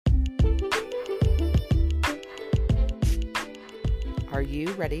Are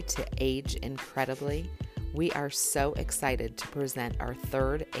you ready to age incredibly? We are so excited to present our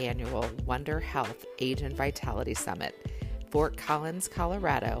third annual Wonder Health Age and Vitality Summit, Fort Collins,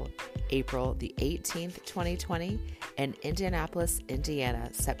 Colorado, April the 18th, 2020, and Indianapolis, Indiana,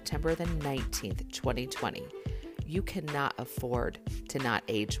 September the 19th, 2020. You cannot afford to not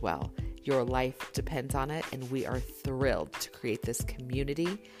age well. Your life depends on it, and we are thrilled to create this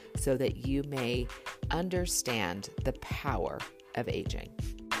community so that you may understand the power of aging.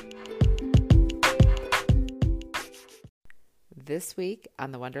 This week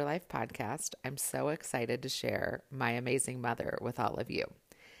on the Wonder Life podcast, I'm so excited to share my amazing mother with all of you.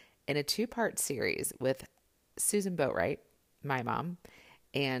 In a two-part series with Susan Boatwright, my mom,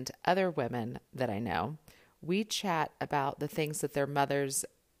 and other women that I know, we chat about the things that their mothers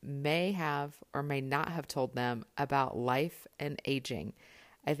may have or may not have told them about life and aging.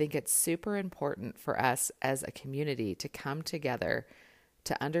 I think it's super important for us as a community to come together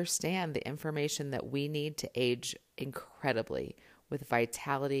to understand the information that we need to age incredibly with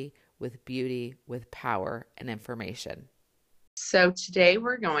vitality, with beauty, with power and information. So today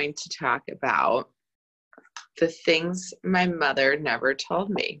we're going to talk about the things my mother never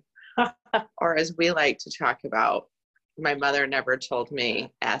told me, or as we like to talk about, my mother never told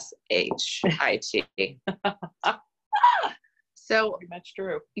me, S-H-I-T. So pretty much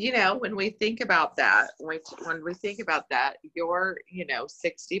true. When we think about that, you're,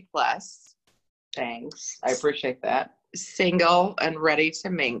 60 plus. Thanks. I appreciate that. Single and ready to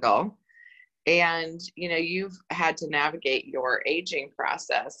mingle. And, you've had to navigate your aging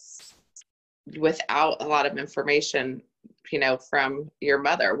process without a lot of information, from your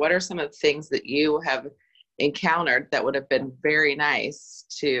mother. What are some of the things that you have encountered that would have been very nice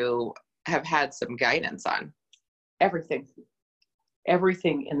to have had some guidance on? Everything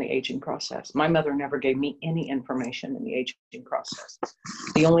in the aging process. My mother never gave me any information in the aging process.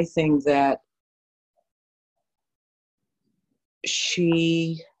 The only thing that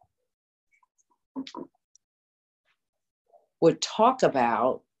she would talk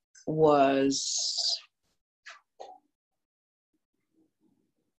about was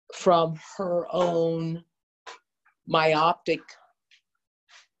from her own myopic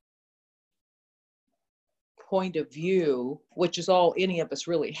point of view, which is all any of us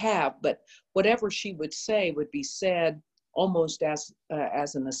really have, but whatever she would say would be said almost as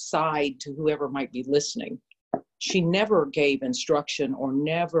an aside to whoever might be listening. She never gave instruction or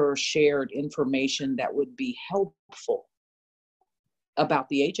never shared information that would be helpful about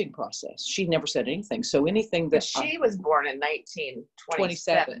the aging process. She never said anything. So anything that she was born in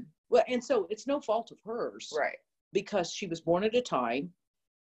 1927. Well, and so it's no fault of hers, right? Because she was born at a time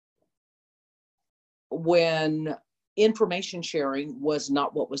when information sharing was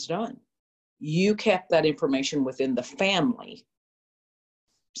not what was done. You kept that information within the family,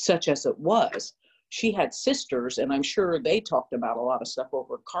 such as it was. She had sisters, and I'm sure they talked about a lot of stuff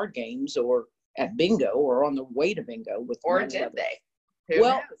over card games or at bingo or on the way to bingo with. Or did they?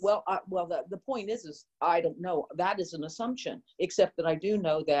 The point is I don't know. That is an assumption, except that I do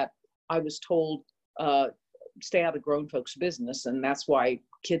know that I was told, stay out of grown folks' business, and that's why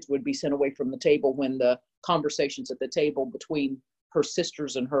kids would be sent away from the table when the conversations at the table between her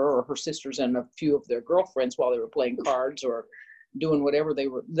sisters and her, or her sisters and a few of their girlfriends while they were playing cards or doing whatever they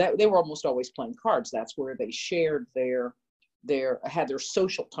were almost always playing cards. That's where they shared had their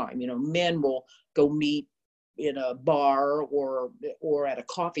social time. Men will go meet in a bar or at a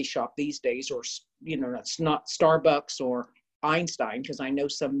coffee shop these days, or it's not Starbucks or Einstein, because I know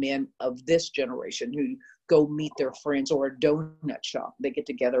some men of this generation who go meet their friends, or a donut shop. They get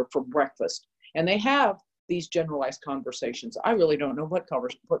together for breakfast and they have these generalized conversations. I really don't know what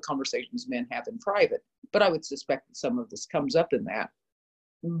conversations men have in private, but I would suspect that some of this comes up in that.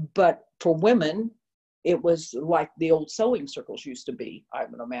 But for women, it was like the old sewing circles used to be, I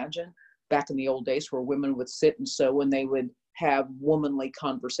would imagine, back in the old days, where women would sit and sew and they would have womanly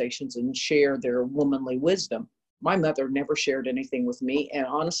conversations and share their womanly wisdom. My mother never shared anything with me. And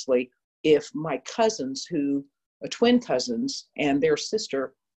honestly, if my cousins twin cousins and their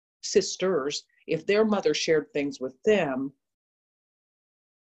sisters, if their mother shared things with them,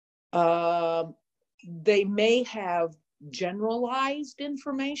 they may have generalized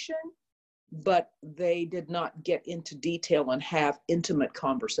information, but they did not get into detail and have intimate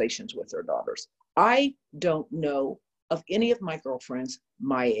conversations with their daughters. I don't know of any of my girlfriends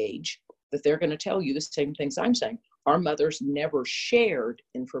my age that they're going to tell you the same things I'm saying. Our mothers never shared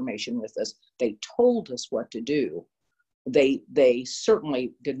information with us. They told us what to do. They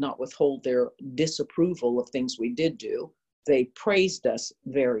certainly did not withhold their disapproval of things we did do. They praised us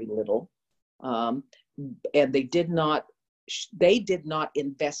very little. And they did not they did not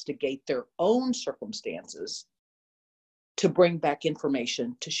investigate their own circumstances to bring back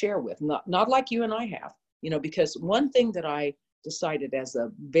information to share with, not like you and I have, because one thing that I decided as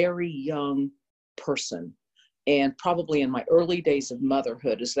a very young person, and probably in my early days of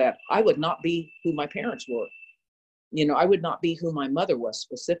motherhood, is that I would not be who my parents were. I would not be who my mother was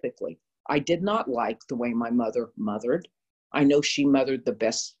specifically. I did not like the way my mother mothered. I know she mothered the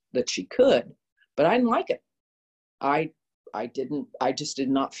best that she could, but I didn't like it. I just did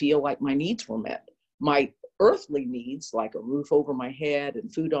not feel like my needs were met. My earthly needs, like a roof over my head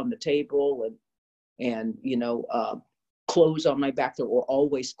and food on the table and clothes on my back that were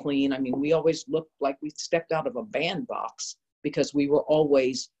always clean. I mean, we always looked like we stepped out of a bandbox because we were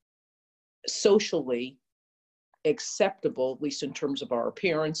always socially acceptable, at least in terms of our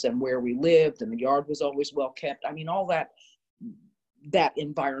appearance and where we lived, and the yard was always well kept. I mean, all that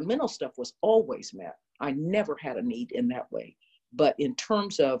environmental stuff was always met. I never had a need in that way. But in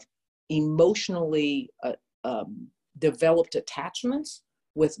terms of emotionally developed attachments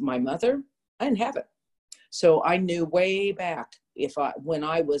with my mother, I didn't have it. So I knew way back when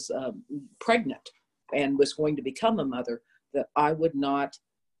I was pregnant and was going to become a mother, that I would not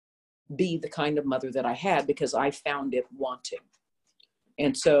be the kind of mother that I had, because I found it wanting.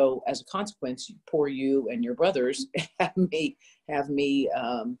 And so as a consequence, poor you and your brothers have me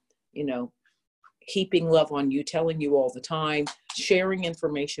heaping love on you, telling you all the time, sharing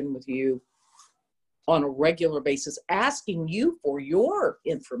information with you on a regular basis, asking you for your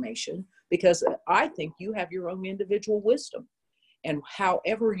information, because I think you have your own individual wisdom. And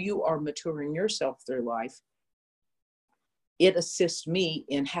however you are maturing yourself through life, it assists me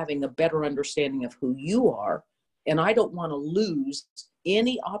in having a better understanding of who you are. And I don't want to lose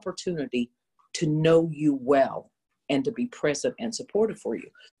any opportunity to know you well and to be present and supportive for you.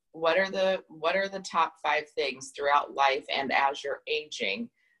 What are the top 5 things throughout life and as you're aging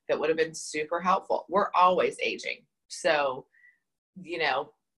that would have been super helpful? We're always aging. So,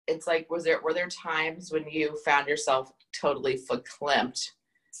 it's like, were there times when you found yourself totally verklempt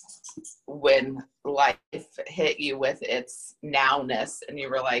when life hit you with its nowness and you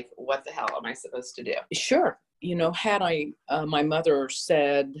were like, what the hell am I supposed to do? Sure. Had my mother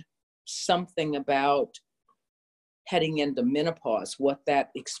said something about heading into menopause, what that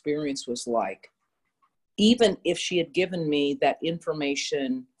experience was like, even if she had given me that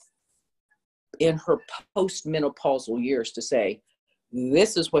information in her post-menopausal years to say,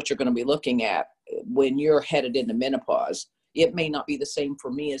 this is what you're going to be looking at when you're headed into menopause. It may not be the same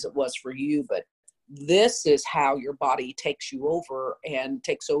for me as it was for you, but this is how your body takes you over and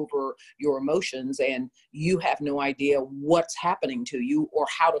takes over your emotions, and you have no idea what's happening to you or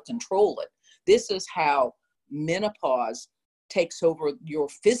how to control it. This is how menopause takes over your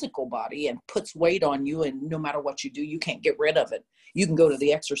physical body and puts weight on you, and no matter what you do, you can't get rid of it. You can go to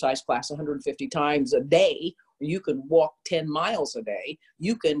the exercise class 150 times a day, or you can walk 10 miles a day.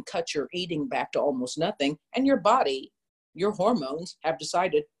 You can cut your eating back to almost nothing, and your body, your hormones have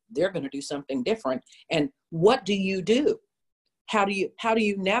decided they're going to do something different. And what do you do? How do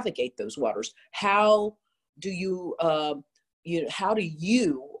you navigate those waters? How do you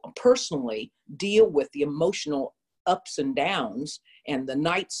personally deal with the emotional ups and downs and the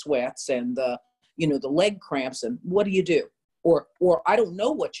night sweats and the leg cramps, and what do you do? Or I don't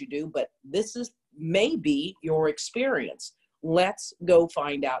know what you do, but this is maybe your experience. Let's go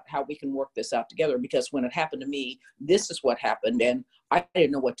find out how we can work this out together, because when it happened to me, this is what happened, and I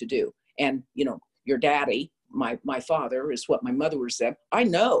didn't know what to do. And, your daddy, my father, is what my mother would have said. I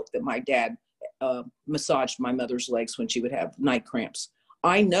know that my dad massaged my mother's legs when she would have night cramps.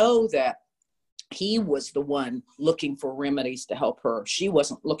 I know that he was the one looking for remedies to help her. She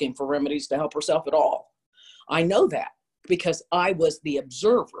wasn't looking for remedies to help herself at all. I know that because I was the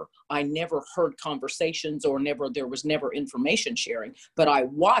observer. I never heard conversations there was never information sharing, but I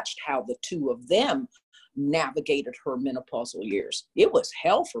watched how the two of them navigated her menopausal years. It was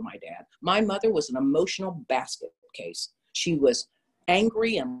hell for my dad. My mother was an emotional basket case. She was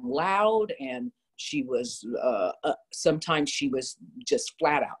angry and loud, and she was, sometimes she was just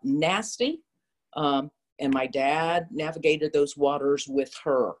flat out nasty. And my dad navigated those waters with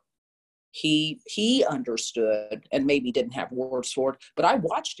her. He understood and maybe didn't have words for it, but I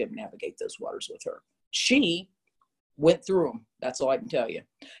watched him navigate those waters with her. She went through them. That's all I can tell you.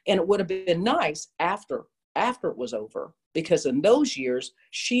 And it would have been nice after it was over, because in those years,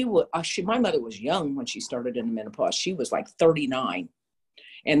 my mother was young when she started in the menopause. She was like 39.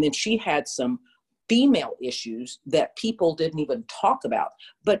 And then she had some female issues that people didn't even talk about.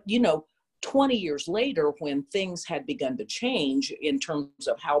 But, 20 years later, when things had begun to change in terms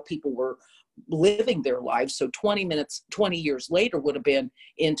of how people were living their lives, so 20 years later would have been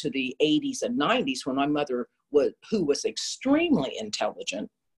into the 80s and 90s, when my mother who was extremely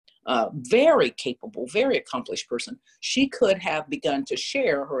intelligent, very capable, very accomplished person, she could have begun to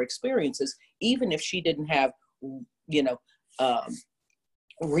share her experiences, even if she didn't have,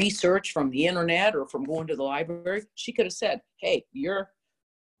 research from the internet or from going to the library. She could have said, hey,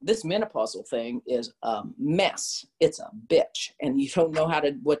 this menopausal thing is a mess. It's a bitch. And you don't know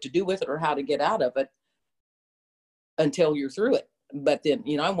what to do with it or how to get out of it until you're through it. But then,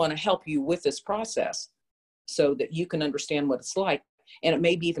 I want to help you with this process so that you can understand what it's like. And it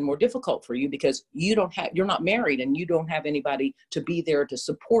may be even more difficult for you because you're not married and you don't have anybody to be there to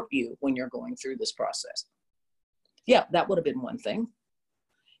support you when you're going through this process. Yeah, that would have been one thing.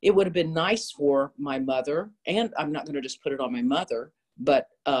 It would have been nice for my mother, and I'm not going to just put it on my mother, but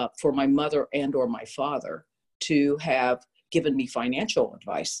for my mother and or my father to have given me financial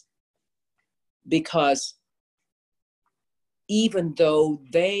advice, because even though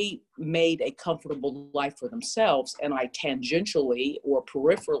they made a comfortable life for themselves, and I tangentially or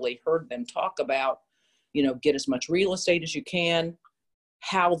peripherally heard them talk about, get as much real estate as you can,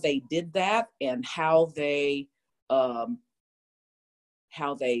 how they did that and how they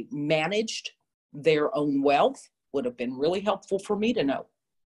managed their own wealth would have been really helpful for me to know.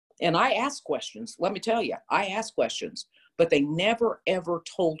 And I asked questions. Let me tell you, I asked questions, but they never, ever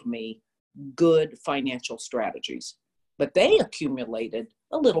told me good financial strategies. But they accumulated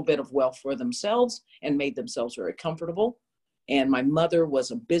a little bit of wealth for themselves and made themselves very comfortable. And my mother was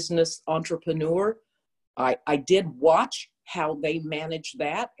a business entrepreneur. I did watch how they managed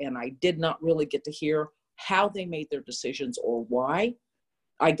that, and I did not really get to hear how they made their decisions or why.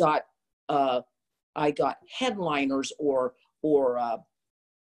 I got headliners or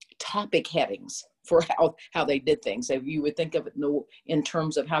topic headings for how they did things. If you would think of it in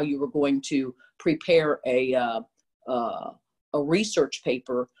terms of how you were going to prepare a research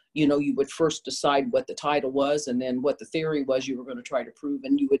paper, you would first decide what the title was and then what the theory was you were going to try to prove,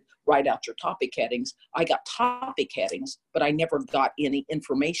 and you would write out your topic headings. I got topic headings, but I never got any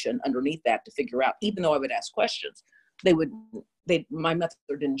information underneath that to figure out, even though I would ask questions. My mother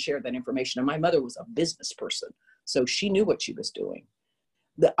didn't share that information, and my mother was a business person, so she knew what she was doing.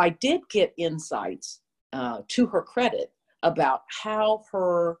 I did get insights, to her credit, about how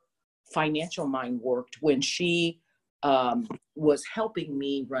her financial mind worked when she was helping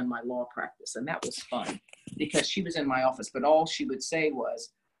me run my law practice. And that was fun because she was in my office, but all she would say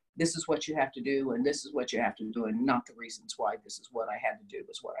was, this is what you have to do, and this is what you have to do, and not the reasons why. This is what I had to do,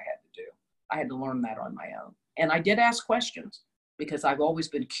 was what I had to do. I had to learn that on my own. And I did ask questions because I've always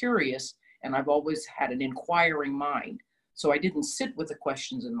been curious and I've always had an inquiring mind. So I didn't sit with the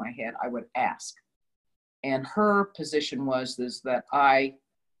questions in my head, I would ask. And her position was that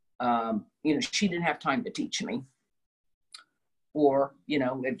she didn't have time to teach me. Or,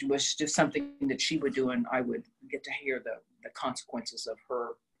 it was just something that she would do, and I would get to hear the consequences of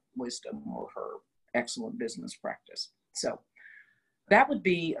her wisdom or her excellent business practice. So that would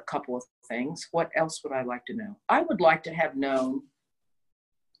be a couple of things. What else would I like to know? I would like to have known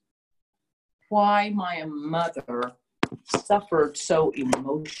why my mother suffered so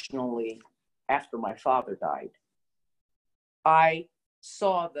emotionally after my father died. I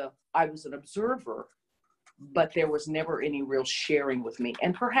was an observer, but there was never any real sharing with me.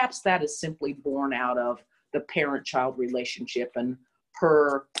 And perhaps that is simply born out of the parent-child relationship and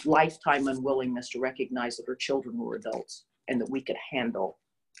her lifetime unwillingness to recognize that her children were adults and that we could handle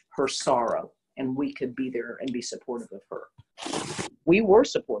her sorrow and we could be there and be supportive of her. We were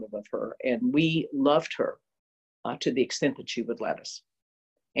supportive of her and we loved her to the extent that she would let us.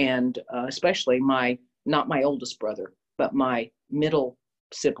 And especially not my oldest brother, but my middle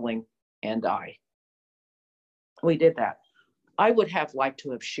sibling and I. We did that. I would have liked to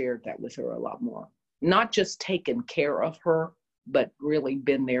have shared that with her a lot more. Not just taken care of her, but really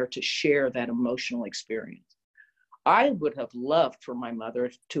been there to share that emotional experience. I would have loved for my mother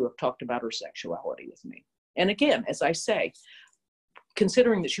to have talked about her sexuality with me. And again, as I say,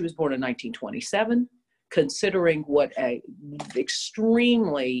 considering that she was born in 1927, considering what a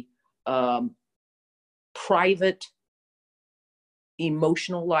extremely private,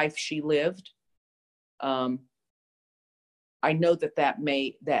 emotional life she lived, I know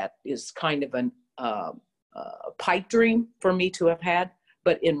that is kind of a pipe dream for me to have had,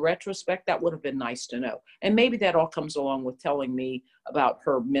 but in retrospect, that would have been nice to know. And maybe that all comes along with telling me about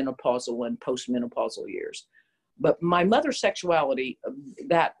her menopausal and postmenopausal years. But my mother's sexuality,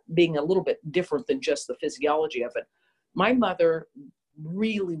 that being a little bit different than just the physiology of it, my mother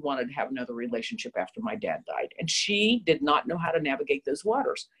really wanted to have another relationship after my dad died. And she did not know how to navigate those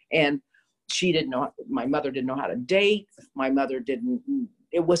waters. And she didn't know, my mother didn't know how to date. My mother didn't,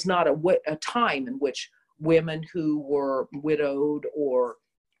 it was not a time in which women who were widowed or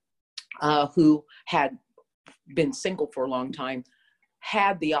who had been single for a long time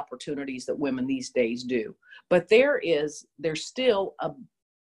had the opportunities that women these days do. But there's still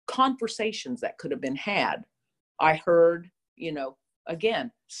conversations that could have been had. I heard,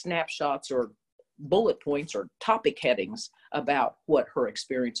 again, snapshots or bullet points or topic headings about what her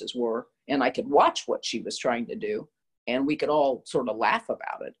experiences were. And I could watch what she was trying to do, and we could all sort of laugh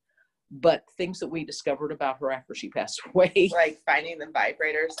about it. But things that we discovered about her after she passed away. Like finding the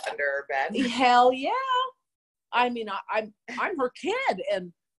vibrators under her bed. Hell yeah. I mean, I'm her kid,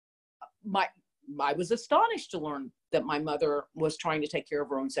 and I was astonished to learn that my mother was trying to take care of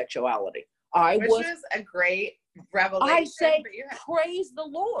her own sexuality. Which was a great revelation. I say, praise the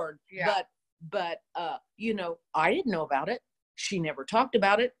Lord. Yeah. But I didn't know about it. She never talked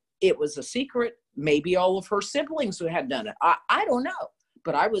about it. It was a secret. Maybe all of her siblings who had done it. I don't know.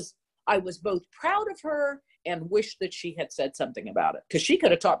 But I was both proud of her and wished that she had said something about it, because she could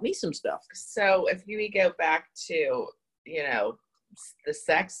have taught me some stuff. So if we go back to, the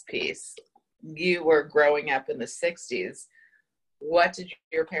sex piece, you were growing up in the 60s. What did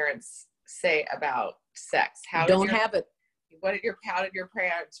your parents say about sex? How did your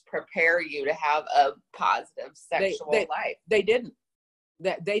parents prepare you to have a positive sexual life? They didn't.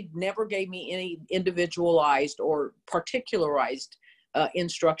 They never gave me any individualized or particularized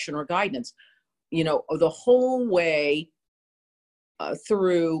instruction or guidance. The whole way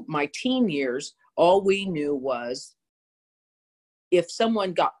through my teen years, all we knew was if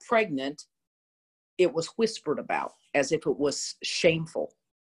someone got pregnant, it was whispered about as if it was shameful.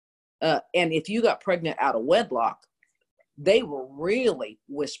 And if you got pregnant out of wedlock, they were really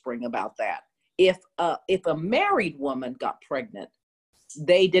whispering about that. If a married woman got pregnant,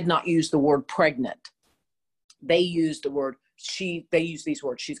 they did not use the word pregnant. They used the word they use these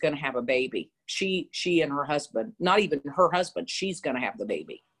words. She's going to have a baby. She and her husband, not even her husband, she's going to have the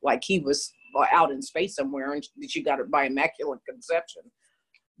baby. Like he was out in space somewhere and she got it by immaculate conception.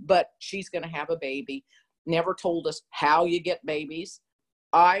 But she's going to have a baby. Never told us how you get babies.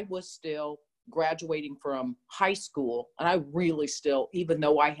 I was still graduating from high school, and I really still, even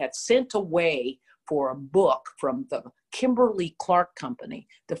though I had sent away for a book from the Kimberly Clark Company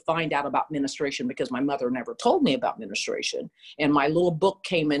to find out about menstruation, because my mother never told me about menstruation. And my little book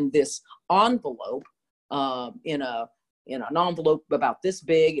came in this envelope, in an envelope about this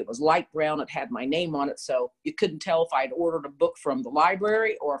big. It was light brown. It had my name on it. So you couldn't tell if I'd ordered a book from the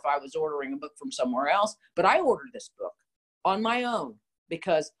library or if I was ordering a book from somewhere else. But I ordered this book on my own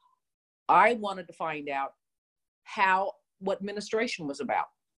because I wanted to find out what menstruation was about.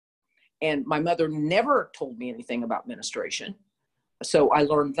 And my mother never told me anything about menstruation. So I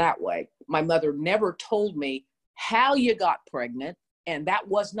learned that way. My mother never told me how you got pregnant. And that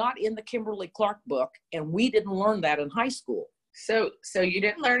was not in the Kimberly Clark book. And we didn't learn that in high school. So you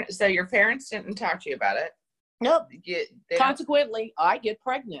didn't learn it. So your parents didn't talk to you about it. Nope. Consequently, I get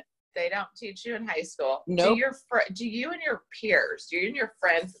pregnant. They don't teach you in high school. Nope. Do you and your peers, do you and your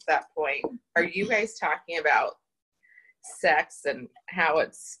friends at that point, are you guys talking about sex and how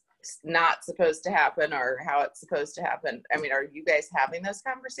it's not supposed to happen or how it's supposed to happen? I mean, are you guys having those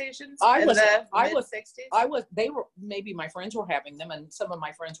conversations in the mid-60s? Maybe my friends were having them, and some of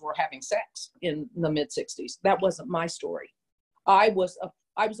my friends were having sex in the mid-60s. That wasn't my story. I was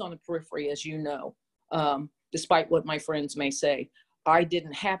on the periphery, as you know, despite what my friends may say. I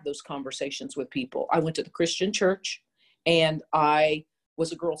didn't have those conversations with people. I went to the Christian church, and I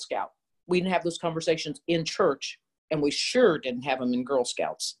was a Girl Scout. We didn't have those conversations in church, and we sure didn't have them in Girl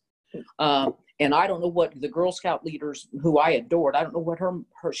Scouts. And I don't know what the Girl Scout leaders who I adored, I don't know what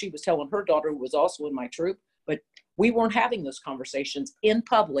she was telling her daughter, who was also in my troop, but we weren't having those conversations in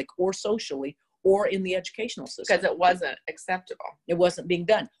public or socially or in the educational system. Because it wasn't acceptable. It wasn't being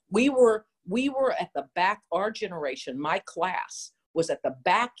done. We were at the back, our generation, my class was at the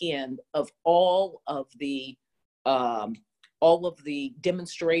back end of all of the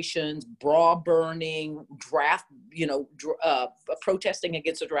demonstrations, bra burning, draft, protesting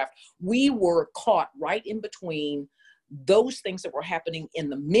against the draft. We were caught right in between those things that were happening in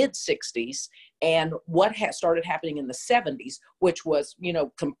the mid 60s and what had started happening in the 70s, which was,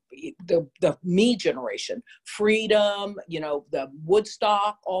 the me generation, freedom, the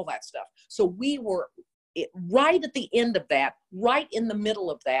Woodstock, all that stuff. So we were right at the end of that, right in the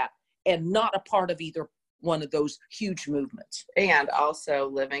middle of that, and not a part of either one of those huge movements. And also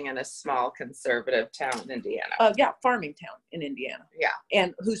living in a small conservative town in Indiana. Yeah, farming town in Indiana. Yeah.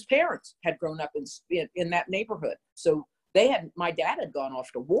 And whose parents had grown up in that neighborhood. So my dad had gone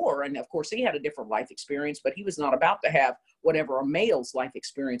off to war, and of course he had a different life experience, but he was not about to have whatever a male's life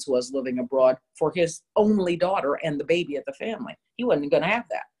experience was living abroad for his only daughter and the baby of the family. He wasn't going to have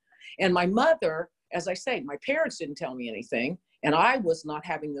that. And my mother, as I say, my parents didn't tell me anything. And I was not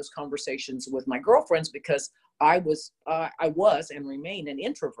having those conversations with my girlfriends because I was and remain an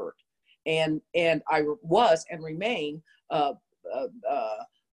introvert, and I was and remain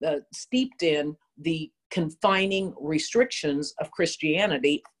steeped in the confining restrictions of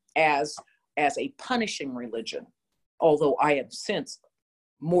Christianity as a punishing religion. Although I have since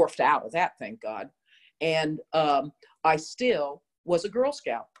morphed out of that, thank God, and I still was a Girl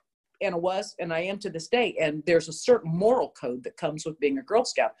Scout. And I am to this day. And there's a certain moral code that comes with being a Girl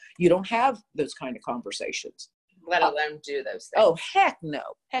Scout. You don't have those kind of conversations. Let alone do those things. Oh, heck no.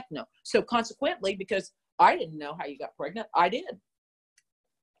 So consequently, because I didn't know how you got pregnant, I did.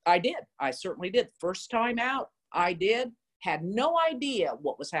 I certainly did. First time out, I did. Had no idea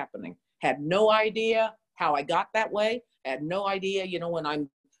what was happening. Had no idea how I got that way. Had no idea, when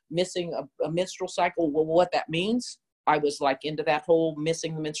I'm missing a menstrual cycle, what that means. I was like into that whole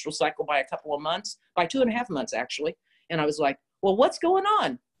missing the menstrual cycle by a couple of months, by 2.5 months actually. And I was like, well, what's going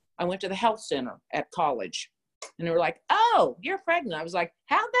on? I went to the health center at college and they were like, oh, you're pregnant. I was like,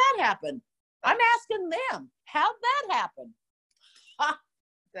 how'd that happen? I'm asking them, how'd that happen?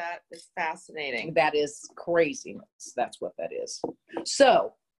 That is fascinating. That is craziness. That's what that is.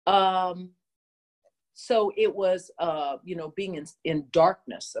 So it was, being in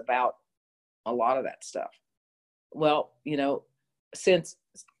darkness about a lot of that stuff. Well, since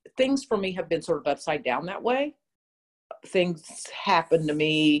things for me have been sort of upside down that way, things happened to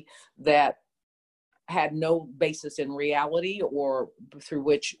me that had no basis in reality or through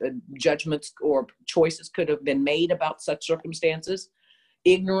which judgments or choices could have been made about such circumstances.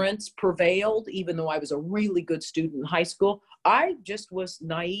 Ignorance prevailed, even though I was a really good student in high school. I just was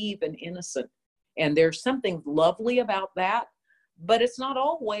naive and innocent. And there's something lovely about that, but it's not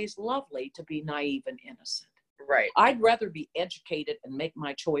always lovely to be naive and innocent. Right. I'd rather be educated and make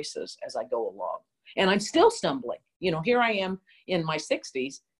my choices as I go along. And I'm still stumbling. Here I am in my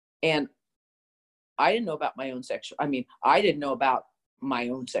 60s, and I didn't know about my own I didn't know about my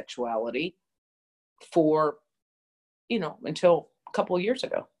own sexuality for, until a couple of years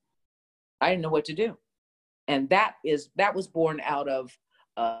ago. I didn't know what to do. And that was born out of,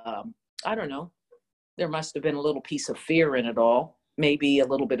 I don't know, there must have been a little piece of fear in it all. Maybe a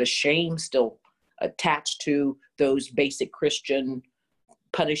little bit of shame still attached to those basic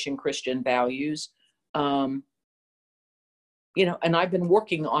punishing Christian values. And I've been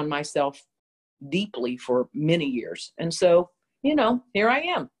working on myself deeply for many years. And so, here I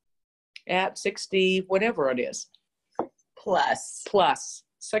am at 60, whatever it is. Plus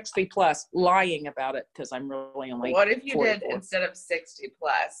 60 plus, lying about it because I'm really only. What if you 44. did instead of 60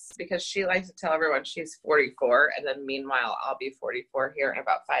 plus? Because she likes to tell everyone she's 44, and then meanwhile I'll be 44 here in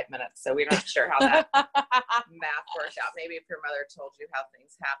about 5 minutes. So we're not sure how that math worked out. Maybe if your mother told you how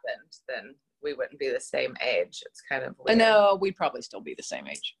things happened, then we wouldn't be the same age. It's kind of weird. No, we'd probably still be the same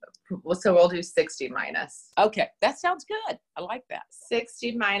age. Well, so we'll do 60 minus. Okay, that sounds good. I like that.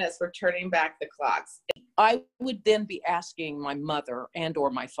 60 minus, we're turning back the clocks. I would then be asking my mother and or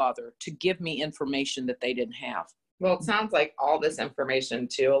my father to give me information that they didn't have. Well, it sounds like all this information,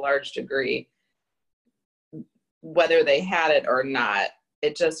 to a large degree, whether they had it or not,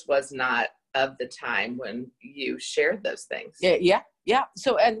 it just was not of the time when you shared those things. Yeah.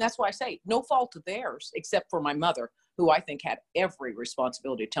 So, and that's why I say no fault of theirs, except for my mother, who I think had every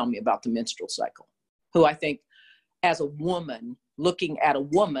responsibility to tell me about the menstrual cycle, who I think as a woman, looking at a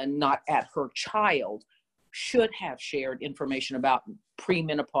woman, not at her child, should have shared information about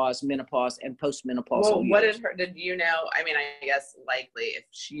premenopause, menopause, and postmenopausal Well, what years. did you know? I mean, I guess likely if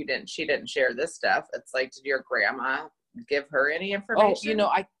she didn't share this stuff, it's like, did your grandma give her any information? Oh,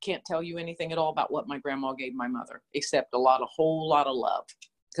 I can't tell you anything at all about what my grandma gave my mother, except a whole lot of love,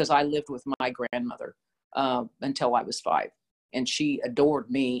 because I lived with my grandmother until I was 5, and she adored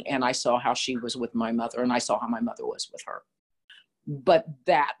me, and I saw how she was with my mother, and I saw how my mother was with her. But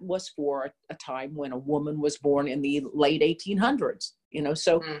that was for a time when a woman was born in the late 1800s,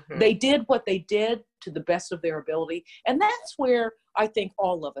 so they did what they did to the best of their ability. And that's where I think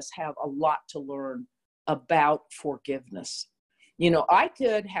all of us have a lot to learn about forgiveness. I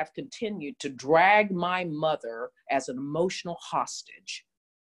could have continued to drag my mother as an emotional hostage.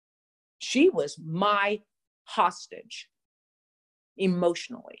 She was my hostage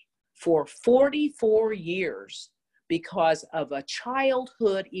emotionally for 44 years because of a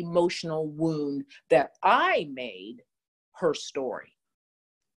childhood emotional wound that I made her story.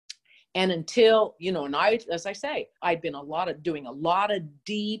 And until, and I, as I say, I'd been doing a lot of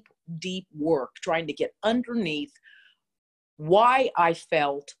deep, deep work trying to get underneath why I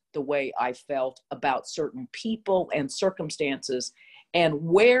felt the way I felt about certain people and circumstances, and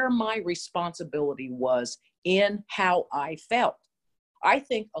where my responsibility was in how I felt. I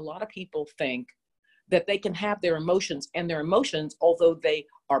think a lot of people think that they can have their emotions, and their emotions, although they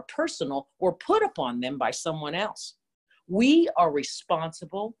are personal, were put upon them by someone else. We are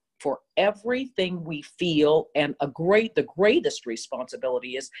responsible for everything we feel, and the greatest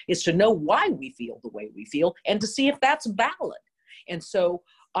responsibility is to know why we feel the way we feel and to see if that's valid. And so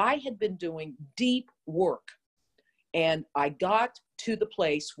I had been doing deep work, and I got to the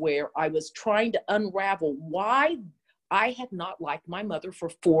place where I was trying to unravel why I had not liked my mother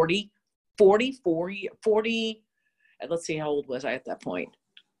for 44 years, let's see, how old was I at that point?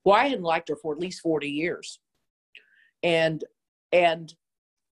 Well, I hadn't liked her for at least 40 years. And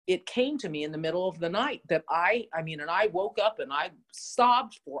it came to me in the middle of the night that I woke up and I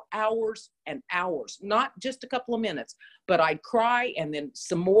sobbed for hours and hours, not just a couple of minutes, but I'd cry and then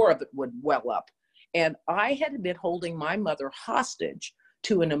some more of it would well up. And I had been holding my mother hostage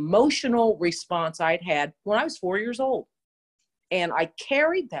to an emotional response I'd had when I was 4 years old. And I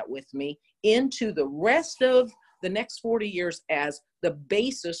carried that with me into the rest of the next 40 years as the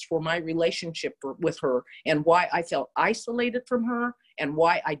basis for my relationship with her, and why I felt isolated from her, and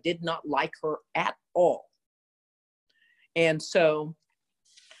why I did not like her at all. And so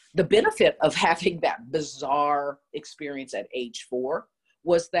the benefit of having that bizarre experience at age 4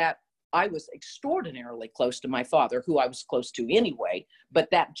 was that I was extraordinarily close to my father, who I was close to anyway, but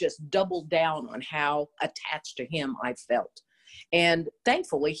that just doubled down on how attached to him I felt. And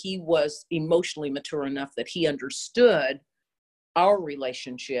thankfully, he was emotionally mature enough that he understood our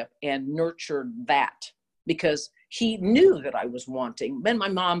relationship and nurtured that, because he knew that I was wanting. And my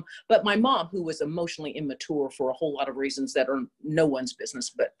mom, who was emotionally immature for a whole lot of reasons that are no one's business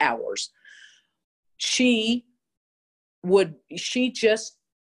but ours, she just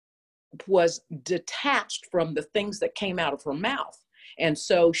was detached from the things that came out of her mouth. And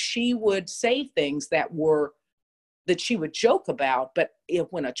so she would say things that she would joke about, but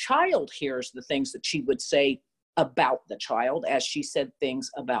when a child hears the things that she would say about the child, as she said things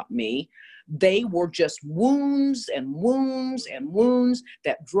about me, they were just wounds and wounds and wounds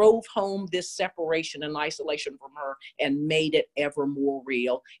that drove home this separation and isolation from her and made it ever more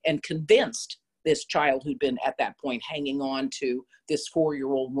real, and convinced this child who'd been at that point hanging on to this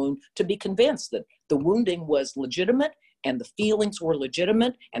 4-year-old wound to be convinced that the wounding was legitimate and the feelings were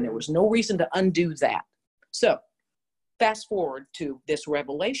legitimate, and there was no reason to undo that. So fast forward to this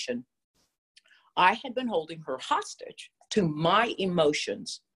revelation. I had been holding her hostage to my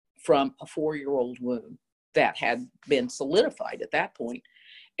emotions from a 4-year-old wound that had been solidified at that point.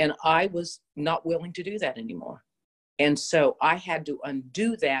 And I was not willing to do that anymore. And so I had to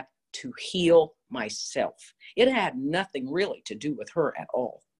undo that to heal myself. It had nothing really to do with her at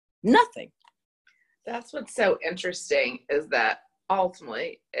all. Nothing. That's what's so interesting, is that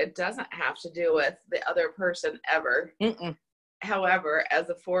ultimately it doesn't have to do with the other person ever. Mm-mm. However, as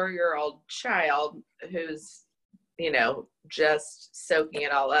a 4-year-old child who's, just soaking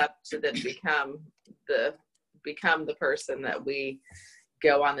it all up to then become the person that we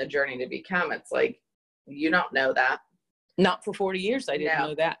go on the journey to become, it's like, you don't know that. Not for 40 years. I didn't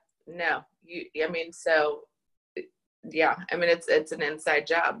know that. No, it's an inside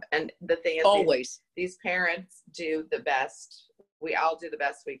job. And the thing is, always these parents do the best. We all do the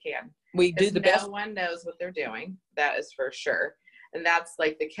best we can. We do the best. No one knows what they're doing. That is for sure. And that's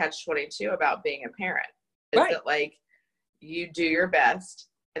like the catch-22 about being a parent. Is right. That like, you do your best,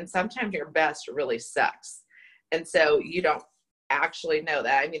 and sometimes your best really sucks. And so you don't actually know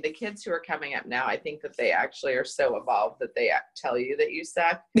that. I mean, the kids who are coming up now, I think that they actually are so evolved that they tell you that you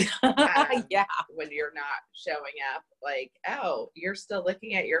suck. Yeah. When you're not showing up, like, oh, you're still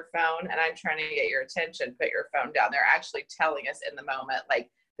looking at your phone and I'm trying to get your attention, put your phone down. They're actually telling us in the moment, like,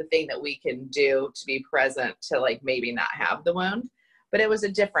 the thing that we can do to be present to, like, maybe not have the wound. But it was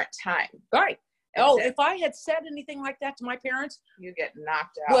a different time. Right. Oh, if I had said anything like that to my parents, you get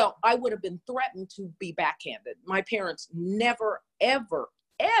knocked out. Well, I would have been threatened to be backhanded. My parents never, ever,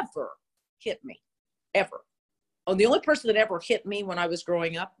 ever hit me, ever. Oh, the only person that ever hit me when I was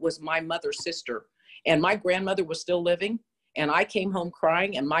growing up was my mother's sister. And my grandmother was still living. And I came home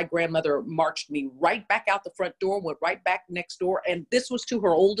crying, and my grandmother marched me right back out the front door, went right back next door. And this was to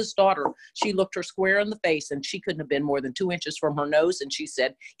her oldest daughter. She looked her square in the face, and she couldn't have been more than 2 inches from her nose. And she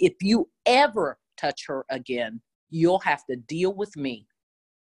said, if you ever touch her again, you'll have to deal with me.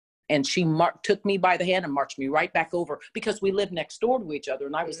 And she took me by the hand and marched me right back over, because we lived next door to each other,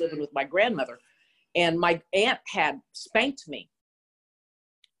 and I was living with my grandmother. And my aunt had spanked me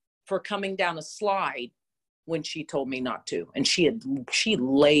for coming down a slide when she told me not to. And she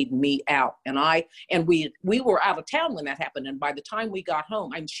laid me out. And we were out of town when that happened. And by the time we got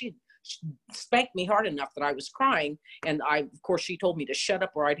home, she spanked me hard enough that I was crying. And of course, she told me to shut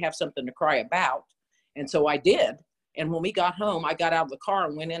up or I'd have something to cry about. And so I did. And when we got home, I got out of the car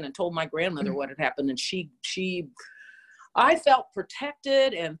and went in and told my grandmother what had happened. And I felt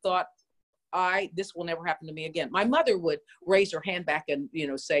protected and thought, this will never happen to me again. My mother would raise her hand back and,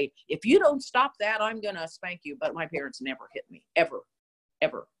 say, if you don't stop that, I'm going to spank you. But my parents never hit me, ever,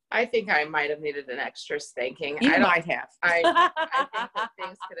 ever. I think I might have needed an extra spanking. You might have. I think that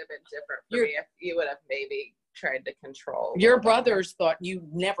things could have been different for me if you would have maybe tried to control. Your brothers thought you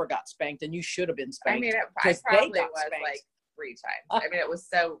never got spanked, and you should have been spanked. I mean, I probably was spanked like 3 times. I mean, it was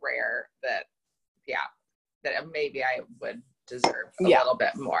so rare that maybe I would deserve a little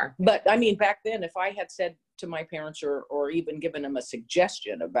bit more. But I mean, back then, if I had said to my parents or even given them a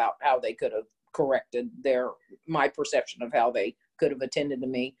suggestion about how they could have corrected my perception of how they could have attended to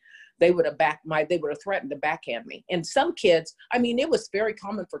me, they would have threatened to backhand me. And some kids, I mean, it was very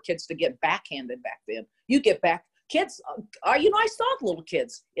common for kids to get backhanded back then. Kids, I saw little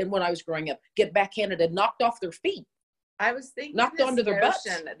kids when I was growing up get backhanded and knocked off their feet. I was thinking knocked onto their butts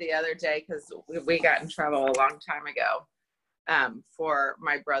the other day, because we got in trouble a long time ago for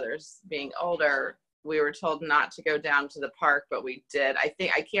my brothers being older. We were told not to go down to the park, but we did. I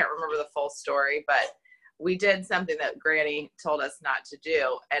can't remember the full story, but we did something that Granny told us not to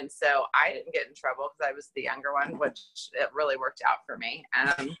do. And so I didn't get in trouble because I was the younger one, which it really worked out for me.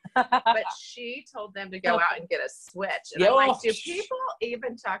 But she told them to go out and get a switch. And I'm like, do people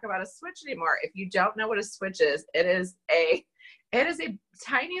even talk about a switch anymore? If you don't know what a switch is, it is a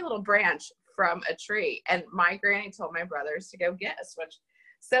tiny little branch from a tree. And my granny told my brothers to go get a switch.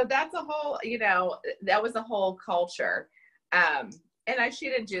 So that's a whole, that was a whole culture. And she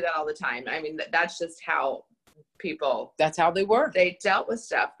didn't do that all the time. I mean, that's just how that's how they were. They dealt with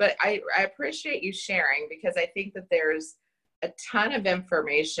stuff. But I appreciate you sharing, because I think that there's a ton of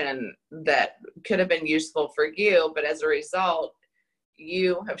information that could have been useful for you. But as a result,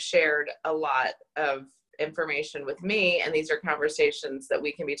 you have shared a lot of information with me. And these are conversations that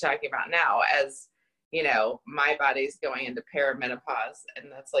we can be talking about now as, my body's going into perimenopause.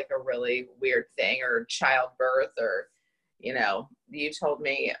 And that's like a really weird thing, or childbirth, or you told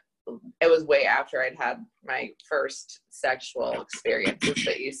me it was way after I'd had my first sexual experiences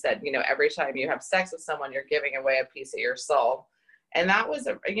that you said, every time you have sex with someone, you're giving away a piece of your soul. And that was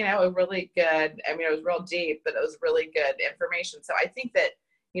a really good, it was real deep, but it was really good information. So I think that,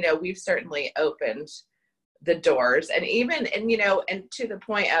 we've certainly opened the doors, and to the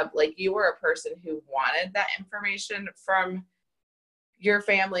point of, like, you were a person who wanted that information from your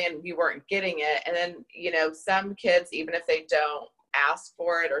family and you weren't getting it. And then, some kids, even if they don't ask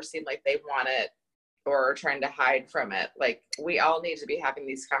for it or seem like they want it or are trying to hide from it, like, we all need to be having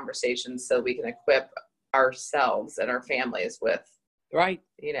these conversations so we can equip ourselves and our families with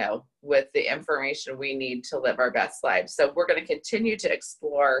the information we need to live our best lives. So we're going to continue to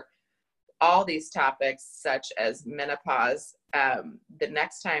explore all these topics, such as menopause. The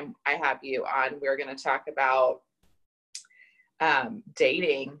next time I have you on, we're going to talk about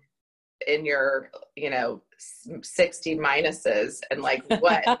dating in your 60 minuses and like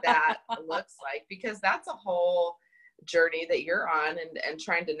what that looks like, because that's a whole journey that you're on, and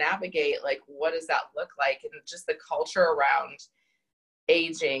trying to navigate, like, what does that look like, and just the culture around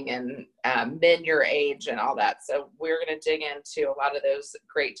aging and men your age and all that. So we're going to dig into a lot of those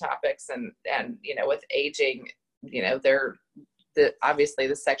great topics, and with aging, obviously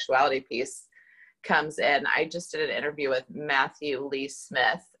the sexuality piece comes in. I just did an interview with Matthew Lee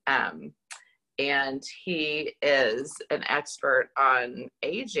Smith, and he is an expert on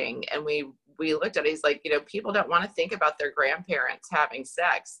aging. And we looked at it, he's like, people don't want to think about their grandparents having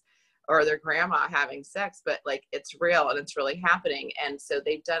sex or their grandma having sex, but like, it's real and it's really happening. And so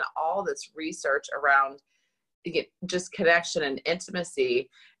they've done all this research around just connection and intimacy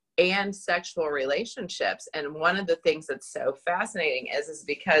and sexual relationships. And one of the things that's so fascinating is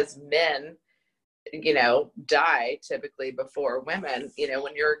because men, die typically before women,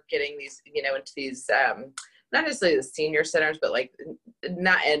 when you're getting these, into these not necessarily the senior centers, but like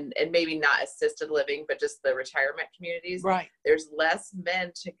not, and maybe not assisted living, but just the retirement communities. Right. There's less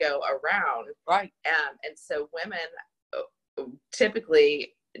men to go around. Right. And so women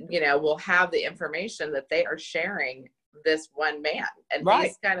typically, will have the information that they are sharing this one man, and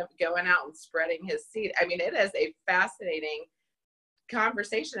he's kind of going out and spreading his seed. I mean, it is a fascinating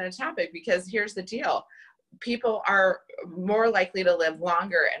conversation and topic, because here's the deal. People are more likely to live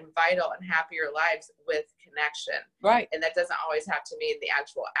longer and vital and happier lives with connection. Right. And that doesn't always have to mean the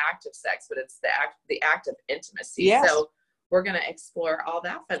actual act of sex, but it's the act of intimacy. Yes. So we're going to explore all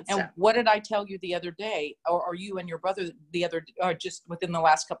that fun stuff. And what did I tell you the other day, or you and your brother just within the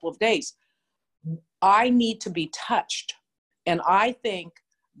last couple of days? I need to be touched. And I think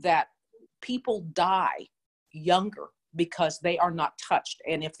that people die younger because they are not touched.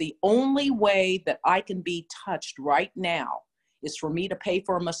 And if the only way that I can be touched right now is for me to pay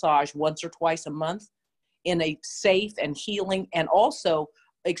for a massage once or twice a month in a safe and healing and also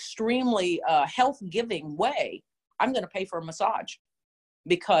extremely health-giving way, I'm going to pay for a massage.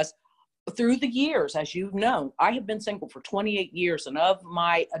 Because through the years, as you've known, I have been single for 28 years. And of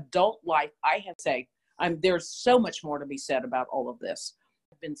my adult life, I have said, there's so much more to be said about all of this.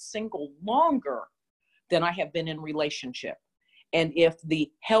 I've been single longer than I have been in relationship. And if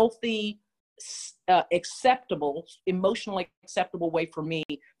the healthy, acceptable, emotionally acceptable way for me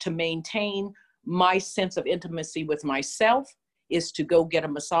to maintain my sense of intimacy with myself is to go get a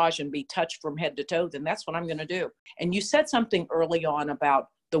massage and be touched from head to toe, then that's what I'm going to do. And you said something early on about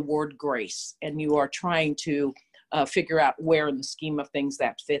the word grace, and you are trying to figure out where in the scheme of things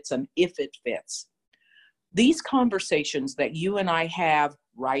that fits and if it fits. These conversations that you and I have,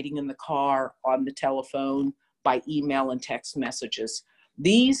 riding in the car, on the telephone, by email and text messages,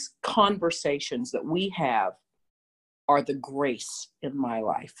 these conversations that we have are the grace in my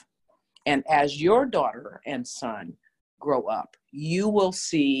life. And as your daughter and son grow up, you will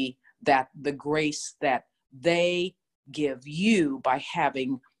see that the grace that they give you by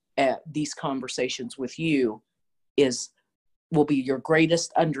having these conversations with you will be your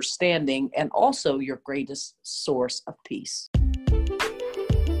greatest understanding and also your greatest source of peace.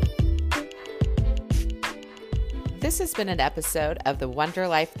 This has been an episode of the Wonder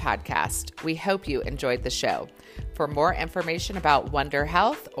Life podcast. We hope you enjoyed the show. For more information about Wonder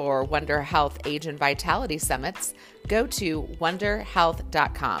Health or Wonder Health Age and Vitality Summits, go to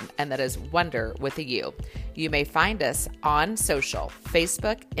wonderhealth.com, and that is Wonder with a U. You may find us on social,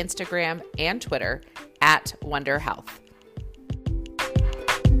 Facebook, Instagram, and Twitter at Wonder Health.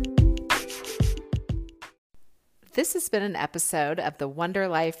 This has been an episode of the Wonder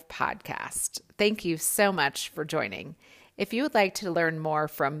Life podcast. Thank you so much for joining. If you would like to learn more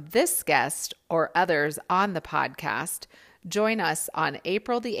from this guest or others on the podcast, join us on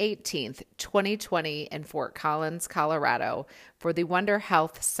April the 18th, 2020 in Fort Collins, Colorado for the Wonder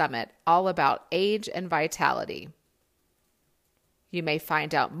Health Summit, all about age and vitality. You may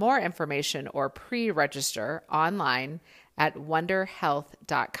find out more information or pre-register online at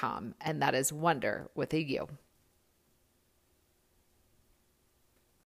wonderhealth.com, and that is Wonder with a U.